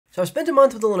So I've spent a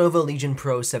month with the Lenovo Legion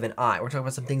Pro 7i. We're talking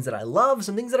about some things that I love,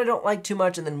 some things that I don't like too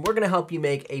much, and then we're gonna help you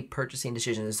make a purchasing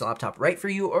decision. Is this laptop right for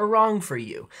you or wrong for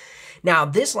you? Now,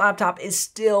 this laptop is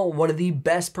still one of the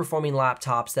best performing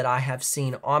laptops that I have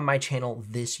seen on my channel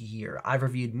this year. I've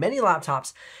reviewed many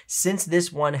laptops since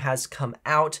this one has come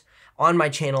out on my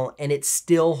channel, and it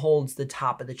still holds the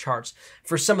top of the charts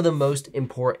for some of the most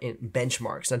important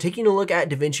benchmarks. Now, taking a look at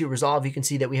DaVinci Resolve, you can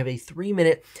see that we have a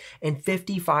 3-minute and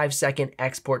 55-second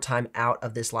export time out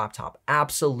of this laptop.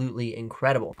 Absolutely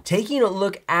incredible. Taking a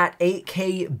look at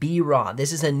 8K BRAW,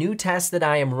 this is a new test that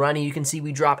I am running. You can see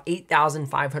we drop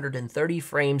 8,530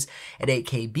 frames at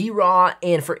 8K BRAW,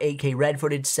 and for 8K red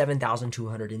footage,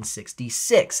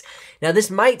 7,266. Now,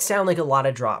 this might sound like a lot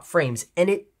of drop frames,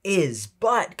 and it is,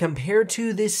 but compared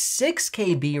to this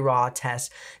 6K BRAW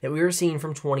test that we were seeing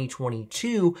from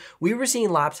 2022, we were seeing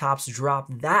laptops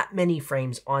drop that many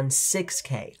frames on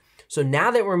 6K. So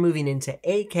now that we're moving into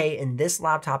 8K and this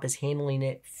laptop is handling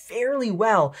it fairly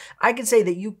well, I could say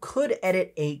that you could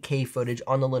edit 8K footage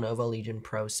on the Lenovo Legion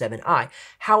Pro 7i.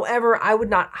 However, I would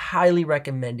not highly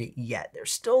recommend it yet.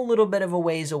 There's still a little bit of a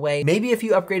ways away. Maybe if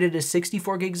you upgraded to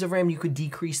 64 gigs of RAM, you could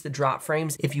decrease the drop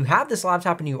frames. If you have this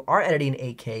laptop and you are editing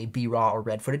 8K BRAW or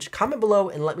red footage, comment below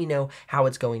and let me know how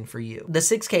it's going for you. The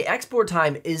 6K export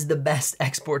time is the best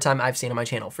export time I've seen on my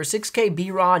channel. For 6K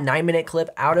BRAW, 9-minute clip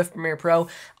out of Premiere Pro,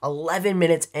 11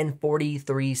 minutes and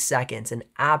 43 seconds, an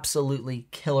absolutely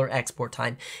killer export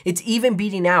time. It's even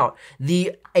beating out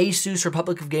the Asus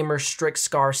Republic of Gamers Strix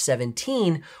Scar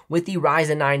 17 with the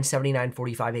Ryzen 9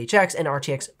 7945HX and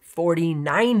RTX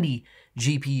 4090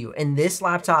 GPU. And this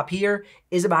laptop here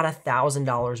is about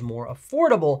 $1,000 more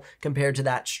affordable compared to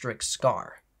that Strix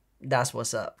Scar. That's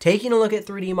what's up. Taking a look at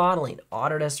 3D modeling,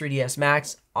 Autodesk 3ds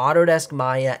Max, Autodesk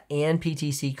Maya, and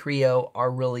PTC Creo are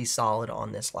really solid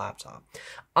on this laptop.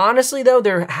 Honestly though,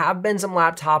 there have been some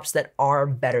laptops that are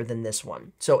better than this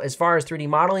one. So as far as 3D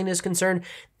modeling is concerned,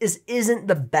 this isn't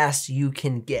the best you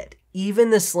can get.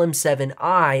 Even the Slim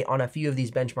 7i on a few of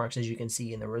these benchmarks, as you can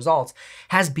see in the results,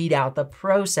 has beat out the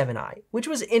Pro 7i, which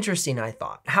was interesting, I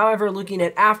thought. However, looking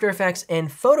at After Effects and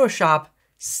Photoshop,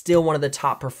 still one of the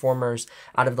top performers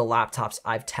out of the laptops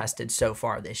I've tested so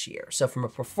far this year. So from a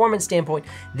performance standpoint,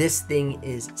 this thing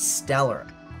is stellar.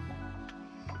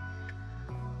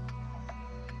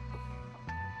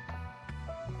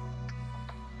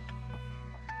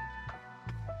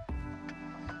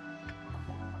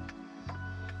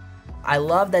 I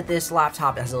love that this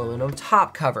laptop has an aluminum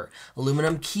top cover,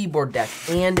 aluminum keyboard deck,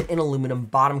 and an aluminum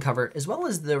bottom cover, as well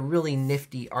as the really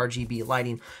nifty RGB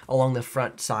lighting along the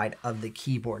front side of the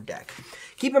keyboard deck.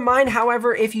 Keep in mind,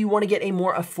 however, if you want to get a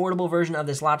more affordable version of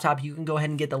this laptop, you can go ahead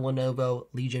and get the Lenovo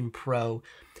Legion Pro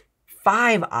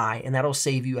 5i, and that'll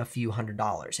save you a few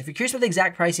 $100s. If you're curious about the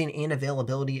exact pricing and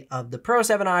availability of the Pro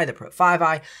 7i, the Pro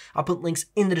 5i, I'll put links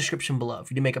in the description below.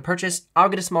 If you do make a purchase, I'll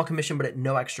get a small commission, but at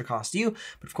no extra cost to you.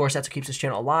 But of course, that's what keeps this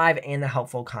channel alive and the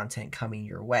helpful content coming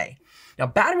your way. Now,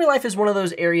 battery life is one of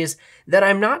those areas that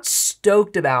I'm not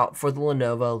stoked about for the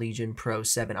Lenovo Legion Pro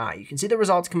 7i. You can see the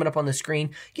results coming up on the screen.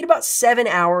 You get about 7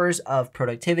 hours of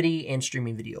productivity and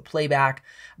streaming video playback,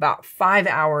 about 5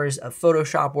 hours of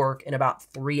Photoshop work, and about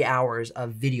 3 hours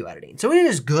of video editing. So it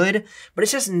is good, but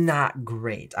it's just not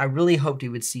great. I really hoped we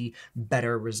would see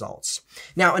better results.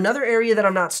 Now, another area that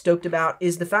I'm not stoked about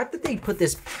is the fact that they put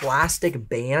this plastic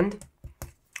band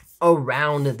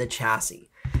around the chassis.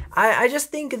 I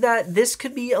just think that this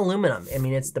could be aluminum. I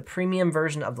mean, it's the premium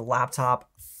version of the laptop.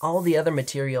 All the other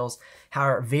materials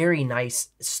are very nice,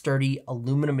 sturdy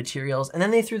aluminum materials. And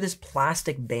then they threw this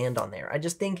plastic band on there. I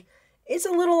just think it's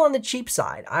a little on the cheap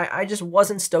side. I just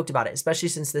wasn't stoked about it, especially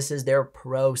since this is their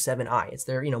Pro 7i. It's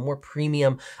their, more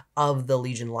premium of the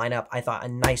Legion lineup. I thought a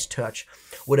nice touch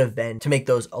would have been to make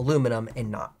those aluminum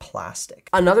and not plastic.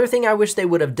 Another thing I wish they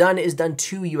would have done is done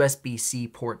 2 USB-C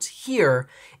ports here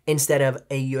instead of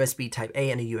a USB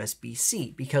Type-A and a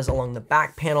USB-C, because along the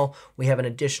back panel, we have an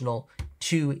additional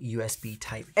 2 USB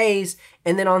Type-A's,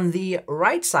 and then on the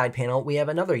right side panel, we have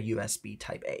another USB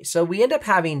Type-A. So we end up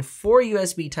having 4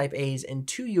 USB Type-A's and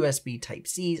 2 USB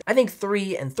Type-C's. I think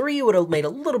 3 and 3 would have made a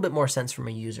little bit more sense from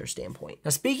a user standpoint.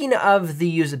 Now, speaking of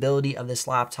the usability of this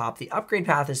laptop, the upgrade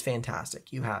path is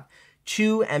fantastic. You have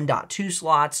 2 M.2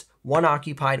 slots, 1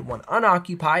 occupied, 1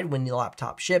 unoccupied when the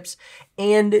laptop ships,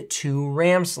 and 2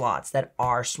 RAM slots that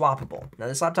are swappable. Now,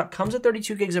 this laptop comes with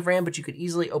 32 gigs of RAM, but you could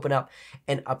easily open up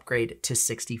and upgrade to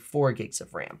 64 gigs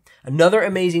of RAM. Another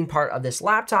amazing part of this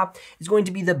laptop is going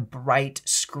to be the bright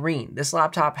screen. This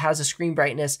laptop has a screen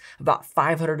brightness of about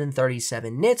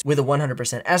 537 nits with a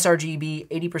 100% sRGB,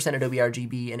 80% Adobe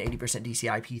RGB, and 80%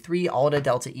 DCI-P3, all at a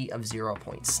delta E of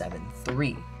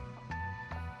 0.73.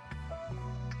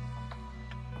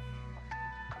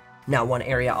 Now, one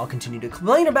area I'll continue to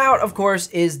complain about, of course,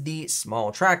 is the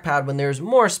small trackpad when there's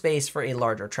more space for a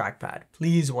larger trackpad.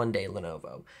 Please, one day,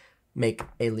 Lenovo, make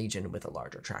a Legion with a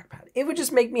larger trackpad. It would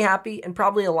just make me happy, and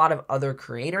probably a lot of other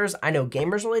creators. I know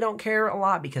gamers really don't care a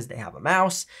lot because they have a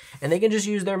mouse and they can just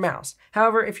use their mouse.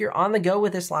 However, if you're on the go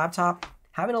with this laptop,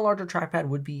 having a larger trackpad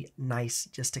would be nice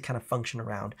just to kind of function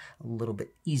around a little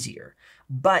bit easier.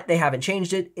 But they haven't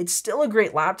changed it. It's still a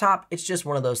great laptop. It's just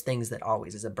one of those things that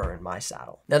always is a burr in my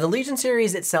saddle. Now, the Legion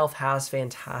series itself has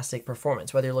fantastic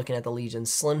performance, whether you're looking at the Legion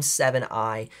Slim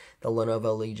 7i, the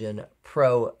Lenovo Legion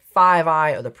Pro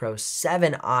 5i, or the Pro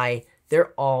 7i.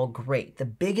 They're all great. The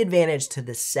big advantage to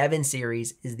the 7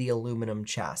 series is the aluminum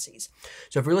chassis.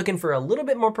 So if you're looking for a little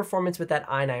bit more performance with that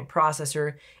i9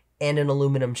 processor and an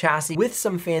aluminum chassis with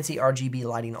some fancy RGB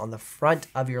lighting on the front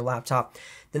of your laptop,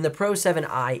 then the Pro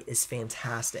 7i is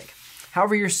fantastic.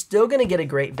 However, you're still gonna get a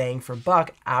great bang for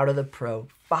buck out of the Pro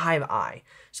 5i.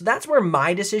 So that's where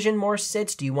my decision more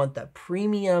sits. Do you want the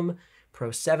premium Pro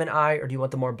 7i or do you want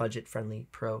the more budget-friendly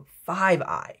Pro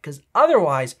 5i? Because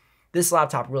otherwise, this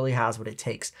laptop really has what it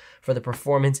takes for the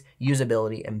performance,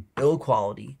 usability, and build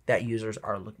quality that users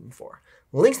are looking for.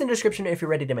 Links in the description if you're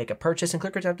ready to make a purchase, and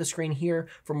click right up the screen here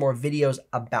for more videos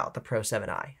about the Pro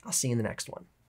 7i. I'll see you in the next one.